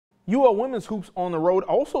UL women's hoops on the road,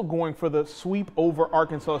 also going for the sweep over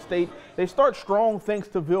Arkansas State. They start strong thanks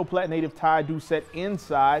to Ville Platte native Ty Doucette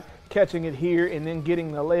inside, catching it here and then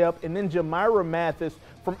getting the layup. And then Jamira Mathis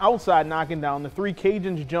from outside knocking down the three.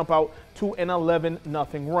 Cajuns jump out to an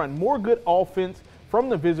 11-0 run. More good offense from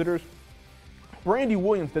the visitors. Brandy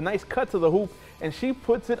Williams, the nice cut to the hoop, and she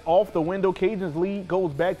puts it off the window. Cajuns lead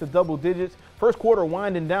goes back to double digits. First quarter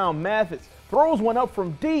winding down. Mathis throws one up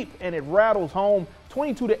from deep, and it rattles home.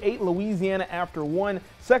 22-8 Louisiana after one.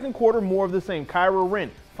 Second quarter, more of the same. Kyra Wren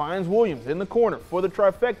finds Williams in the corner for the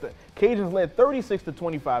trifecta. Cajuns led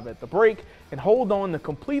 36-25 at the break and hold on to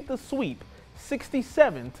complete the sweep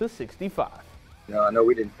 67-65. I know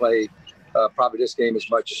we didn't play probably this game as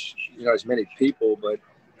much, as many people, but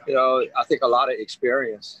I think a lot of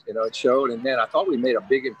experience, it showed. And then I thought we made a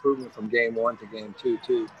big improvement from game one to game two,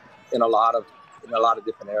 too, in a lot of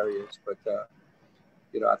different areas. But,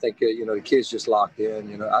 I think, the kids just locked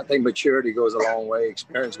in. I think maturity goes a long way.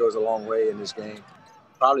 Experience goes a long way in this game,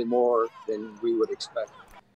 probably more than we would expect.